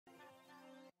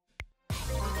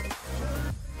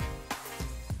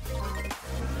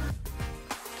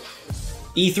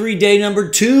E3 day number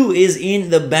 2 is in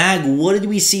the bag. What did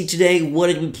we see today? What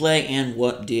did we play? And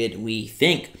what did we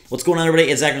think? What's going on, everybody?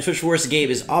 It's Zach from Switch Force. Gabe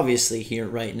is obviously here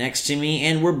right next to me,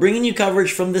 and we're bringing you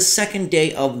coverage from the second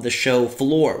day of the show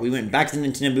floor. We went back to the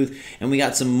Nintendo booth, and we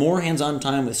got some more hands-on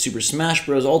time with Super Smash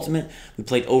Bros. Ultimate. We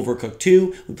played Overcooked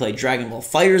 2. We played Dragonball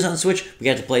FighterZ on Switch. We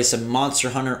got to play some Monster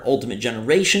Hunter Ultimate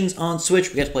Generations on Switch.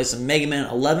 We got to play some Mega Man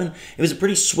 11. It was a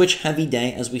pretty Switch-heavy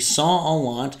day, as we saw a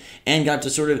lot, and got to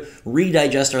sort of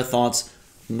redigest our thoughts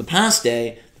from the past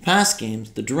day, the past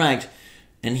games, the Direct.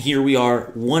 And here we are,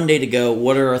 one day to go.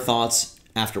 What are our thoughts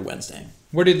after Wednesday?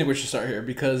 Where do you think we should start here?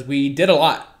 Because we did a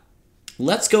lot.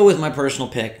 Let's go with my personal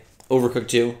pick, Overcooked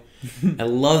 2. I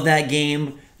love that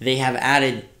game. They have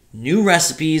added new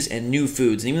recipes and new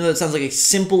foods. And even though it sounds like a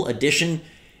simple addition,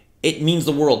 it means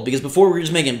the world. Because before we were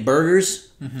just making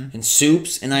burgers and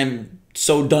soups, and I'm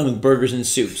so done with burgers and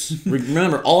soups.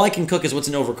 Remember, all I can cook is what's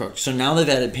in Overcooked. So now they've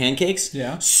added pancakes,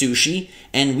 sushi,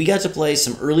 and we got to play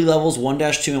some early levels,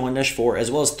 1-2 and 1-4,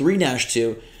 as well as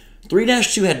 3-2.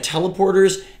 3-2 had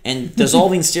teleporters and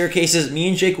dissolving staircases. Me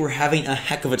and Jake were having a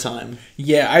heck of a time.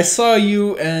 Yeah, I saw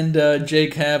you and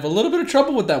Jake have a little bit of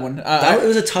trouble with that one. It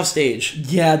was a tough stage.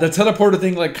 Yeah, the teleporter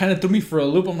thing kind of threw me for a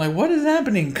loop. I'm like, what is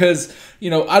happening? Because,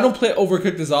 I don't play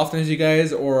Overcooked as often as you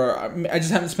guys, or I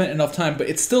just haven't spent enough time, but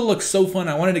it still looks so fun.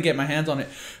 I wanted to get my hands on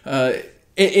it.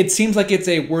 It seems like it's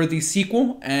a worthy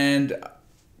sequel, and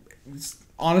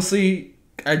honestly,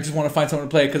 I just want to find someone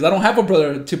to play because I don't have a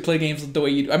brother to play games the way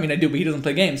you do. I mean, I do, but he doesn't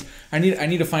play games. I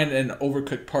need to find an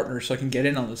Overcooked partner so I can get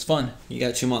in on this fun. You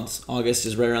got 2 months. August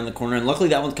is right around the corner, and luckily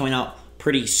that one's coming out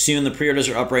pretty soon. The pre-orders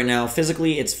are up right now.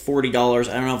 Physically, it's $40.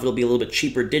 I don't know if it'll be a little bit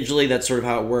cheaper digitally. That's sort of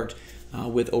how it worked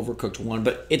with Overcooked 1.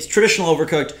 But it's traditional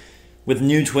Overcooked with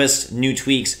new twists, new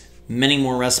tweaks, many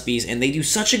more recipes, and they do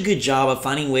such a good job of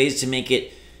finding ways to make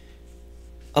it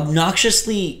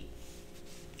obnoxiously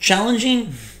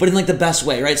challenging, but in the best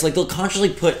way, right? It's they'll consciously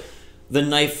put the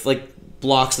knife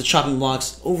blocks, the chopping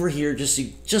blocks over here just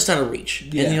out of reach.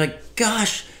 Yeah. And you're like,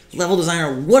 gosh, level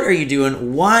designer, what are you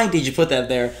doing? Why did you put that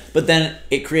there? But then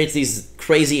it creates these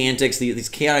crazy antics, these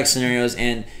chaotic scenarios,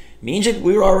 and me and Jake,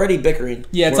 we were already bickering.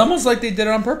 Yeah, it's almost like they did it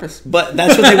on purpose. But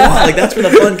that's what they want. That's where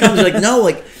the fun comes. You're like,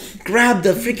 no, grab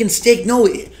the freaking steak. No,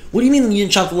 what do you mean you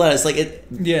didn't chop the lettuce?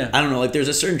 Yeah. I don't know. There's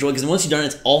a certain joy because once you've done it,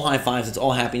 it's all high fives. It's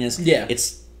all happiness. Yeah.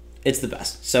 It's the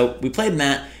best. So we played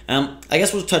that. I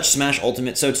guess we'll touch Smash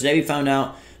Ultimate. So today we found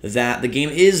out that the game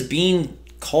is being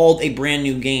called a brand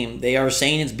new game. They are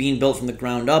saying it's being built from the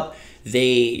ground up.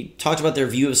 They talked about their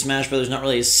view of Smash Brothers, not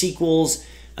really as sequels.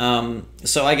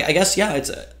 So I guess, yeah,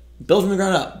 it's built from the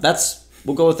ground up.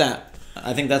 We'll go with that.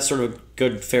 I think that's sort of a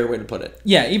good, fair way to put it.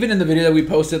 Yeah, even in the video that we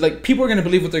posted, people are going to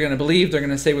believe what they're going to believe. They're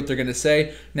going to say what they're going to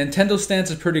say. Nintendo's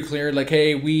stance is pretty clear.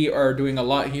 Hey, we are doing a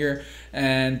lot here.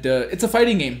 And it's a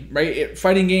fighting game, right?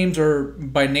 Fighting games are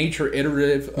by nature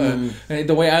iterative.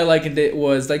 The way I likened it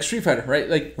was like Street Fighter,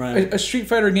 right? A Street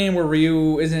Fighter game where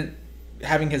Ryu isn't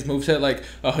having his moveset like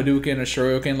a Hadouken, a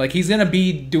Shoryuken. He's going to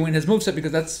be doing his moveset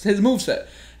because that's his moveset.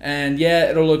 And yeah,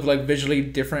 it'll look visually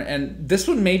different. And this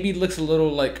one maybe looks a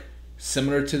little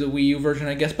similar to the Wii U version,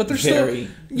 I guess, but there's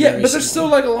still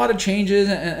a lot of changes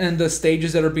and the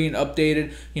stages that are being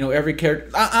updated. Every character.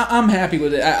 I'm happy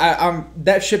with it. I'm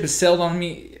that ship is sailed on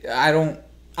me. I'm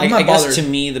not bothered. Guess to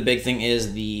me the big thing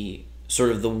is the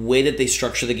sort of the way that they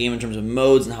structure the game in terms of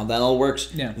modes and how that all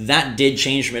works. Yeah, that did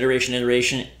change from iteration to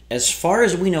iteration. As far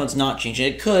as we know, it's not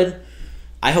changing. It could.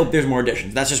 I hope there's more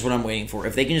additions. That's just what I'm waiting for.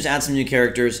 If they can just add some new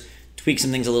characters, tweak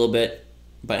some things a little bit.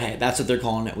 But hey, that's what they're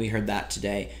calling it. We heard that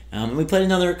today. And we played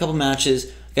another couple matches.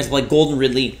 I guess Golden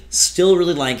Ridley. Still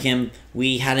really like him.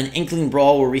 We had an Inkling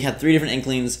Brawl where we had 3 different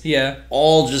Inklings. Yeah.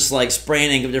 All just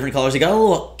spraying ink of different colors. It got a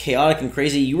little chaotic and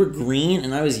crazy. You were green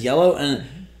and I was yellow. And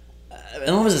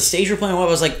it was a stage we're playing. I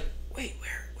was like, wait,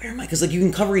 where am I? Because you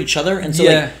can cover each other. And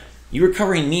so you were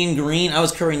covering me in green. I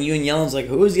was covering you in yellow. I was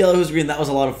who's yellow, who's green? That was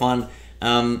a lot of fun.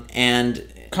 And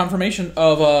confirmation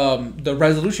of the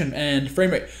resolution and frame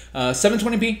rate.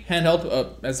 720p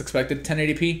handheld as expected,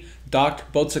 1080p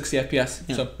docked, both 60 FPS.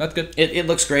 Yeah. So that's good. It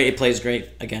looks great. It plays great.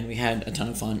 Again, we had a ton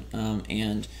of fun.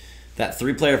 And that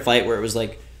 3-player fight where it was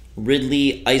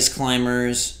Ridley, Ice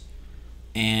Climbers,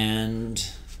 and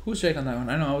who's Jake on that one?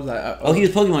 I know I was that. He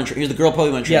was Pokemon trainer. He was the girl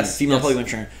Pokemon trainer. Yes, female Pokemon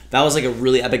trainer. That was a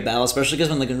really epic battle, especially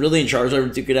because when Ridley and Charizard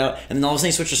would duke it out, and then all of a sudden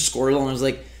he switched to Squirtle, and I was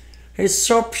like, it's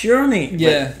so puny.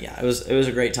 Yeah. But yeah, it was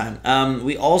a great time.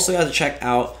 We also got to check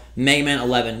out Mega Man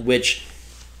 11, which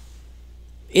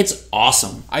it's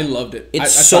awesome. I loved it.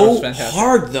 It's so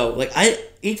hard though.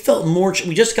 It felt more.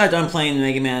 We just got done playing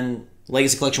Mega Man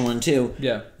Legacy Collection 1 and 2.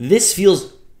 Yeah. This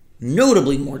feels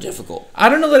notably more difficult. I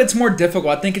don't know that it's more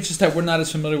difficult. I think it's just that we're not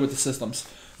as familiar with the systems,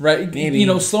 right? Maybe. You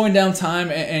know, slowing down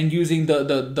time and using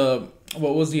the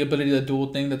what was the ability, the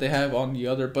dual thing that they have on the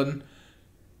other button?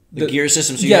 The gear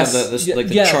system, so you have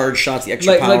the charge shots, the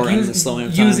extra power, and the slowing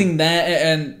of time. Using that,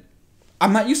 and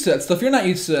I'm not used to that stuff. You're not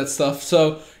used to that stuff.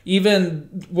 So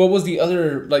even, what was the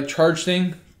other, like, charge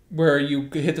thing? Where you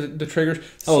hit the triggers.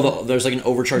 So, there's like an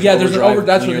overcharge. Yeah, there's an over.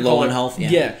 That's when what you're low on health.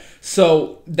 Yeah.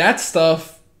 So that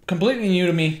stuff completely new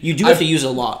to me. You do have to use it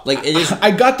a lot. Like it is.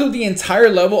 I got through the entire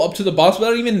level up to the boss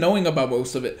without even knowing about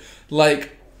most of it.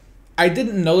 Like, I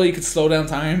didn't know that you could slow down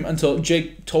time until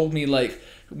Jake told me. Like,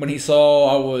 when he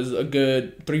saw I was a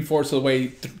good 3/4 of the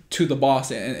way to the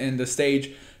boss in the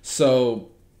stage. So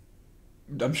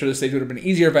I'm sure the stage would have been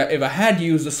easier if I had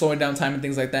used the slowing down time and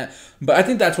things like that. But I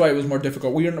think that's why it was more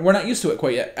difficult. We're not used to it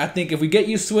quite yet. I think if we get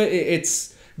used to it,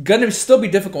 it's gonna still be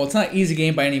difficult. It's not an easy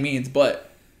game by any means, but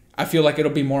I feel like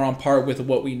it'll be more on par with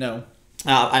what we know.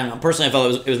 I don't know. Personally, I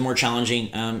felt it was more challenging.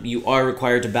 You are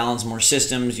required to balance more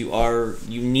systems. You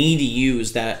need to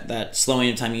use that slowing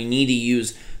of time. You need to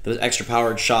use those extra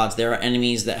powered shots. There are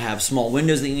enemies that have small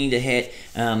windows that you need to hit.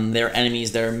 There are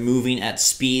enemies that are moving at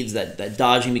speeds that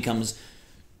dodging becomes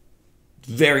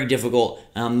very difficult.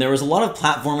 There was a lot of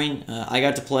platforming. I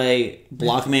got to play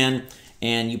Blockman,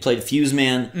 and you played Fuse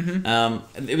Man.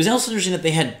 Mm-hmm. It was also interesting that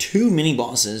they had 2 mini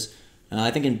bosses. I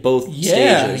think in both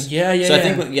stages. Yeah. So I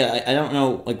think, I don't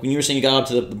know. Like when you were saying you got up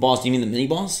to the boss, do you mean the mini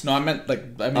boss? No, I meant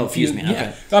Fuse Man.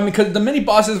 Okay. I mean, because the mini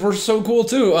bosses were so cool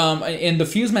too. In the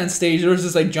Fuse Man stage, there was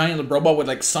this like giant robot with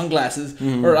like sunglasses,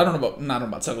 mm-hmm. or I don't know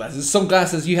about sunglasses.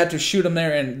 Sunglasses. You had to shoot him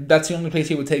there, and that's the only place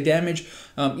he would take damage.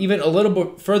 Even a little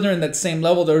bit further in that same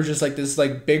level, there was just like this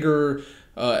like bigger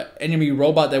enemy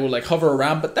robot that would like hover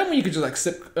around, but then when you could just like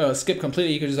skip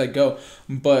completely, you could just like go.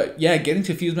 But yeah, getting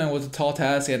to Fuse Man was a tall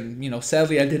task, and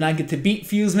sadly I did not get to beat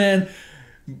Fuse Man.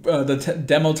 The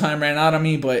demo time ran out on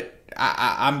me, but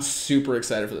I'm super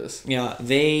excited for this. Yeah,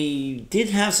 they did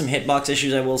have some hitbox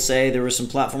issues, I will say. There were some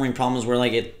platforming problems where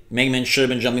Mega Man should have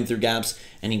been jumping through gaps,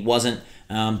 and he wasn't.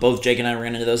 Both Jake and I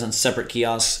ran into those on separate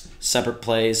kiosks, separate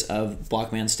plays of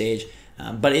Blockman stage.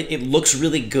 But it looks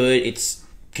really good. It's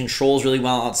controls really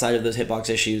well outside of those hitbox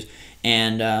issues,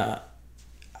 and I'm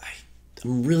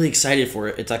really excited for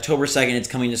it. It's October 2nd. It's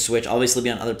coming to Switch. Obviously, be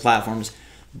on other platforms,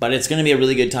 but it's going to be a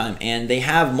really good time. And they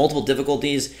have multiple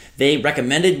difficulties. They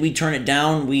recommended we turn it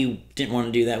down. We didn't want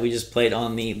to do that. We just played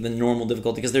on the normal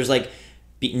difficulty because there's like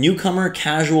newcomer,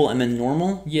 casual, and then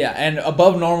normal. Yeah, and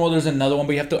above normal, there's another one,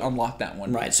 but you have to unlock that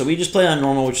one. Right. So we just played on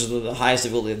normal, which is the highest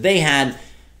difficulty that they had.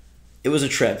 It was a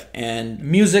trip, and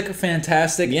music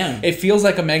fantastic. Yeah, it feels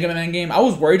like a Mega Man game. I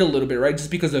was worried a little bit, right, just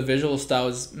because the visual style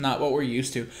is not what we're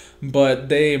used to, but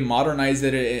they modernized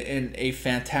it in a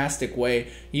fantastic way.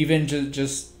 Even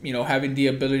just having the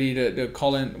ability to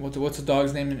call in what's the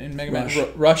dog's name in Mega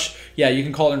Man? Rush. Yeah, you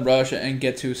can call in Rush and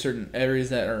get to certain areas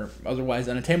that are otherwise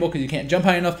unattainable because you can't jump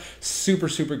high enough. Super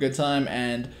good time,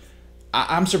 and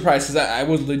I'm surprised because I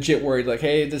was legit worried. Like,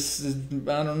 hey, this is,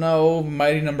 I don't know,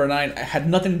 Mighty Number 9. It had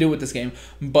nothing to do with this game.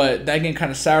 But that game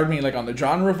kind of soured me like on the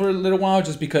genre for a little while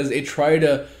just because it tried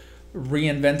to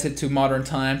reinvent it to modern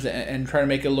times and try to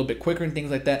make it a little bit quicker and things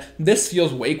like that. This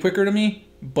feels way quicker to me,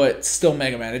 but still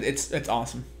Mega Man. It's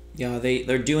awesome. Yeah,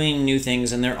 they're doing new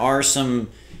things, and there are some,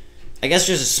 I guess,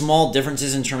 just small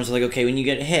differences in terms of like, okay, when you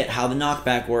get hit, how the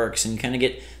knockback works, and you kind of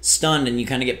get stunned, and you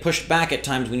kind of get pushed back at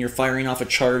times when you're firing off a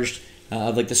charged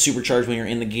like the supercharged when you're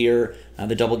in the gear,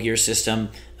 the double gear system.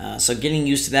 So getting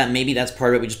used to that, maybe that's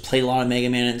part of it. We just played a lot of Mega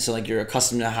Man, and so like you're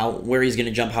accustomed to where he's going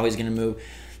to jump, how he's going to move.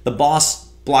 The boss,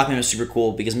 Blockman, was super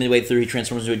cool because midway through he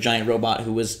transforms into a giant robot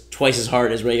who was twice as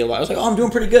hard as regular. I was like, oh, I'm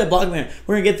doing pretty good, Blockman.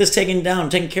 We're going to get this taken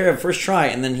care of first try.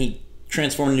 And then he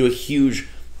transformed into a huge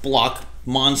block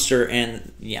monster,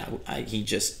 and yeah,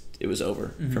 it was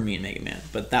over for me and Mega Man.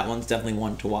 But that one's definitely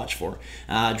one to watch for.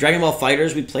 Dragonball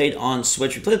FighterZ, we played on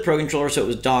Switch. We played with Pro Controller, so it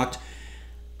was docked.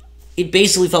 It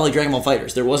basically felt like Dragonball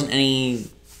FighterZ. There wasn't any...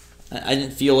 I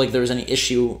didn't feel like there was any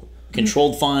issue.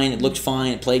 Controlled fine, it looked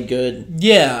fine, it played good.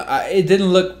 Yeah, it didn't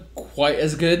look quite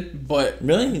as good, but...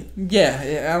 Really?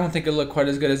 Yeah, I don't think it looked quite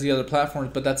as good as the other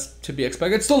platforms, but that's to be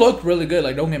expected. It still looked really good,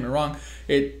 like, don't get me wrong.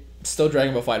 It's still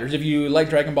Dragonball FighterZ. If you like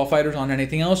Dragonball FighterZ on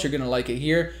anything else, you're going to like it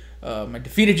here. I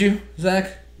defeated you,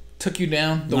 Zach. Took you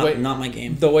down not my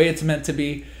game. The way it's meant to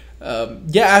be.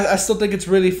 I still think it's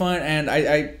really fun, and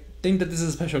I think that this is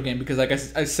a special game because, like I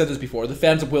said this before, the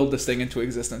fans willed this thing into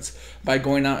existence by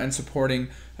going out and supporting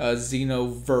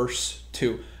Xenoverse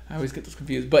 2. I always get this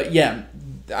confused, but yeah,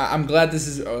 I'm glad this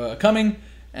is coming,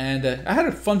 and I had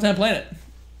a fun time playing it.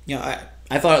 Yeah,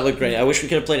 I thought it looked great. I wish we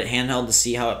could have played it handheld to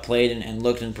see how it played and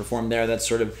looked and performed there. That's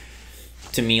sort of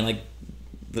to me like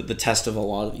the test of a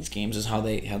lot of these games is how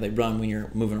they run when you're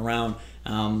moving around.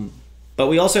 But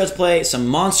we also have to play some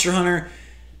Monster Hunter.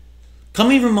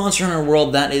 Coming from Monster Hunter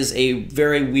World, that is a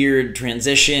very weird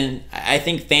transition. I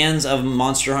think fans of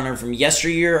Monster Hunter from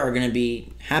yesteryear are going to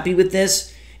be happy with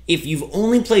this. If you've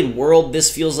only played World, this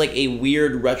feels like a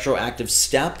weird retroactive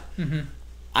step.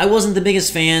 I wasn't the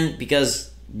biggest fan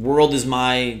because World is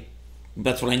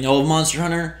that's what I know of Monster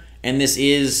Hunter, and this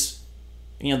is,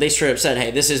 they straight up said,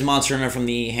 hey, this is Monster Hunter from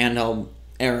the handheld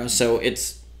era, so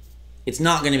it's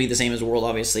not going to be the same as World,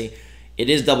 obviously. It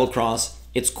is Double Cross.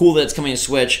 It's cool that it's coming to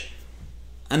Switch.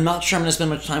 I'm not sure I'm going to spend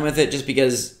much time with it just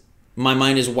because my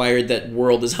mind is wired that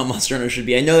World is how Monster Hunter should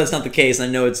be. I know that's not the case. I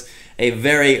know it's a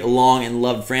very long and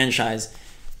loved franchise.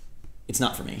 It's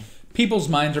not for me. People's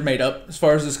minds are made up as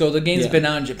far as this goes. The game's been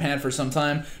out in Japan for some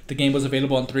time. The game was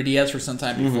available on 3DS for some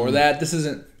time before that. This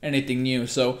isn't anything new.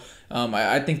 So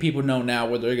I think people know now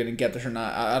whether they're going to get this or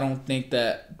not. I don't think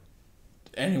that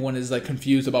anyone is like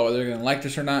confused about whether they're going to like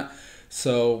this or not.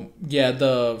 So yeah,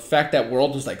 the fact that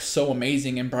World was like so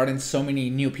amazing and brought in so many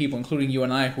new people, including you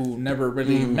and I, who never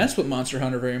really messed with Monster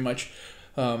Hunter very much,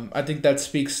 I think that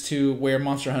speaks to where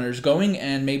Monster Hunter is going,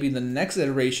 and maybe the next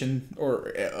iteration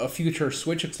or a future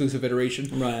Switch exclusive iteration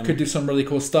could do some really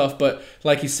cool stuff. But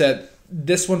like you said,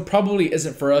 this one probably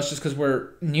isn't for us just because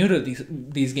we're new to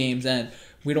these games and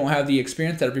we don't have the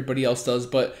experience that everybody else does.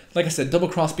 But like I said, Double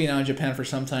Cross being out in Japan for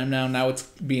some time now it's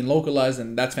being localized,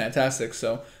 and that's fantastic.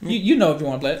 So you know if you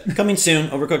want to play it. Coming soon.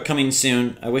 Overcooked coming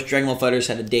soon. I wish Dragonball FighterZ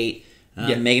had a date.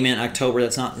 Mega Man October,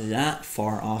 that's not that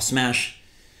far off. Smash.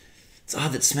 It's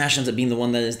odd that Smash ends up being the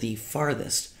one that is the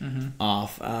farthest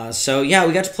off. So yeah,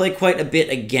 we got to play quite a bit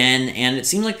again, and it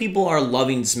seems like people are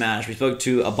loving Smash. We spoke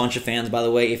to a bunch of fans, by the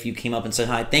way. If you came up and said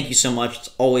hi, thank you so much. It's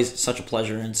always such a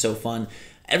pleasure and so fun.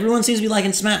 Everyone seems to be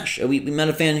liking Smash. We met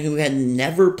a fan who had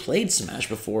never played Smash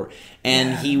before,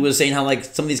 and he was saying how like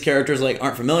some of these characters like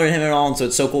aren't familiar to him at all, and so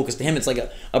it's so cool because to him it's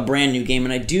like a brand new game.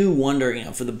 And I do wonder,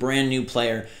 for the brand new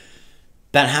player,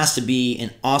 that has to be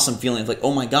an awesome feeling of like,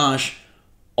 oh my gosh,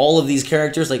 all of these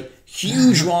characters, like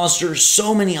huge roster,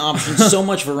 so many options, so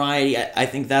much variety. I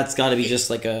think that's got to be just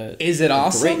like a. Is it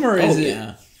awesome or is it?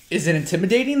 Yeah. Is it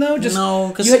intimidating though? Just no,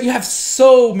 because you have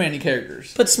so many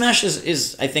characters. But Smash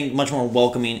is I think much more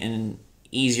welcoming and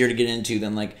easier to get into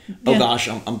than like, oh gosh,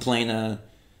 I'm playing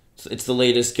it's the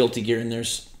latest Guilty Gear and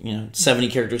there's 70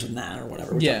 characters in that or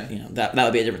whatever. That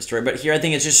would be a different story. But here I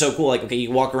think it's just so cool. Like, okay,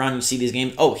 you walk around, you see these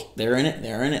games. Oh, they're in it,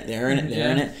 they're in it, they're in it,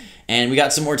 they're in it. And we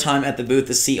got some more time at the booth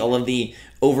to see all of the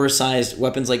oversized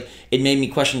weapons. Like, it made me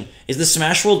question: is the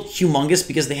Smash World humongous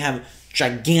because they have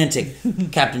gigantic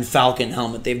Captain Falcon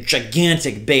helmet, they have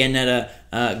gigantic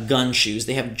Bayonetta gun shoes,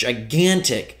 they have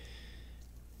gigantic.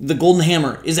 The Golden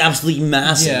Hammer is absolutely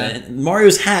massive. And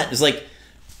Mario's hat is like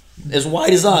as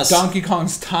wide as us. Donkey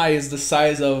Kong's tie is the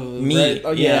size of me. Right?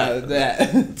 Oh yeah,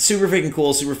 that. Super freaking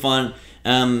cool, super fun.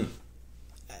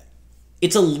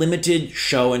 It's a limited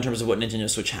show in terms of what Nintendo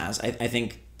Switch has. I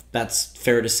think that's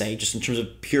fair to say, just in terms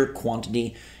of pure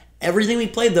quantity. Everything we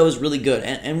played, though, is really good.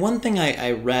 And one thing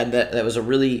I read that was a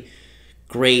really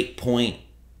great point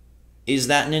is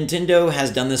that Nintendo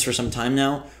has done this for some time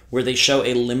now, where they show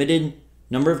a limited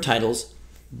number of titles,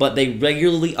 but they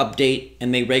regularly update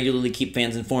and they regularly keep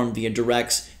fans informed via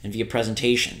directs and via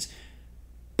presentations.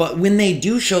 But when they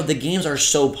do show, the games are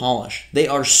so polished. They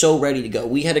are so ready to go.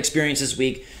 We had experience this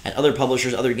week at other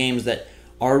publishers, other games that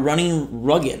are running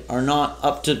rugged, are not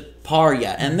up to par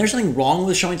yet. And there's nothing wrong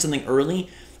with showing something early,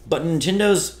 but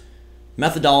Nintendo's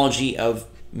methodology of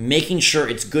making sure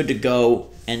it's good to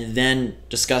go and then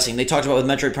discussing. They talked about with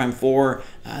Metroid Prime 4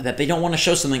 that they don't want to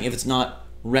show something if it's not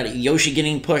ready. Yoshi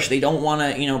getting pushed, they don't want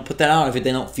to put that out if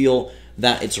they don't feel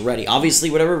that it's ready.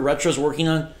 Obviously, whatever Retro's working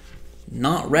on,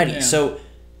 not ready. Yeah. So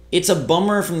it's a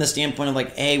bummer from the standpoint of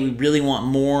like, hey, we really want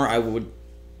more. I would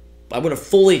have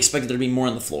fully expected there to be more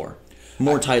on the floor,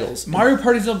 more titles. Mario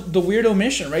Party's the weird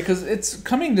omission, right? Because it's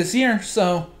coming this year,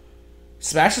 so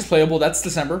Smash is playable. That's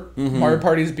December. Mario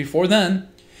Party's before then.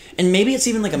 And maybe it's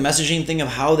even like a messaging thing of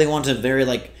how they want to very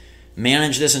like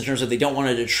manage this in terms of they don't want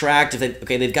to detract. If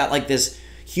they've got like this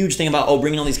huge thing about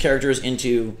bringing all these characters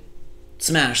into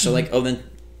Smash. So like then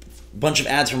a bunch of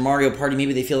ads from Mario Party.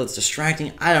 Maybe they feel it's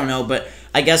distracting. I don't know, but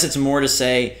I guess it's more to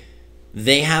say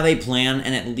they have a plan,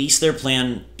 and at least their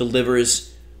plan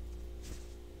delivers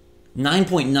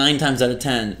 9.9 times out of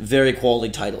 10 very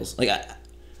quality titles. Like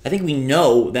I think we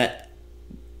know that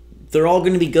they're all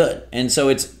going to be good, and so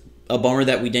it's a bummer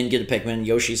that we didn't get a Pikmin.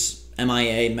 Yoshi's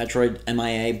MIA, Metroid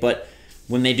MIA, but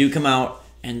when they do come out,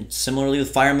 and similarly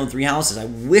with Fire Emblem Three Houses, I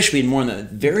wish we had more on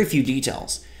that. Very few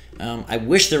details. I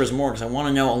wish there was more because I want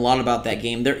to know a lot about that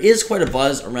game. There is quite a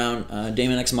buzz around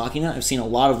Daemon X Machina. I've seen a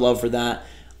lot of love for that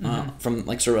from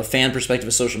like sort of a fan perspective,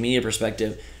 a social media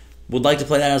perspective. Would like to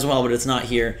play that as well, but it's not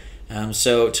here.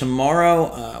 So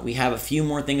tomorrow we have a few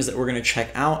more things that we're going to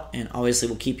check out, and obviously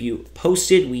we'll keep you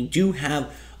posted. We do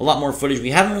have a lot more footage.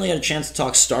 We haven't really had a chance to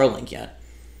talk Starlink yet.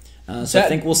 So I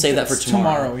think we'll save that for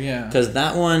tomorrow. Yeah. Because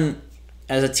that one,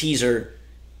 as a teaser,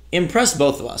 impressed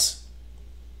both of us.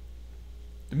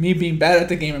 Me being bad at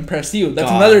the game impressed you. That's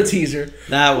another teaser.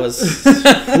 That was...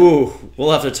 Ooh,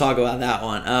 we'll have to talk about that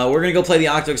one. We're going to go play the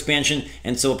Octo expansion,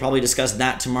 and so we'll probably discuss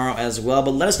that tomorrow as well.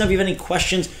 But let us know if you have any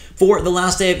questions for the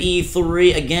last day of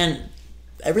E3. Again,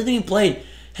 everything we played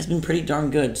has been pretty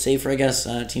darn good, save for, I guess,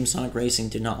 Team Sonic Racing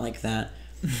did not like that.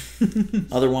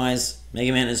 Otherwise,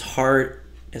 Mega Man is hard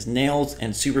as nails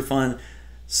and super fun.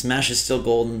 Smash is still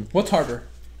golden. What's harder,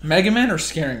 Mega Man or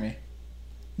scaring me?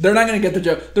 They're not going to get the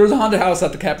joke. There was a haunted house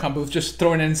at the Capcom booth, just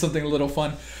throwing in something a little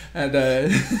fun. And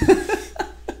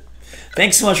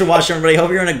thanks so much for watching, everybody. Hope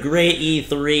you're on a great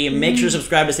E3. Make sure to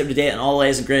subscribe to stay up to date on all the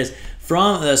latest and greatest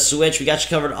from the Switch. We got you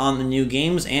covered on the new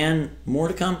games and more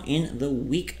to come in the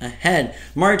week ahead.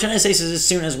 Mario Tennis Aces is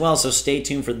soon as well, so stay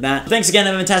tuned for that. Thanks again.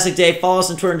 Have a fantastic day. Follow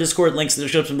us on Twitter and Discord. Links in the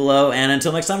description below. And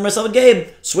until next time, myself and Gabe,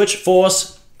 Switch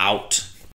Force out.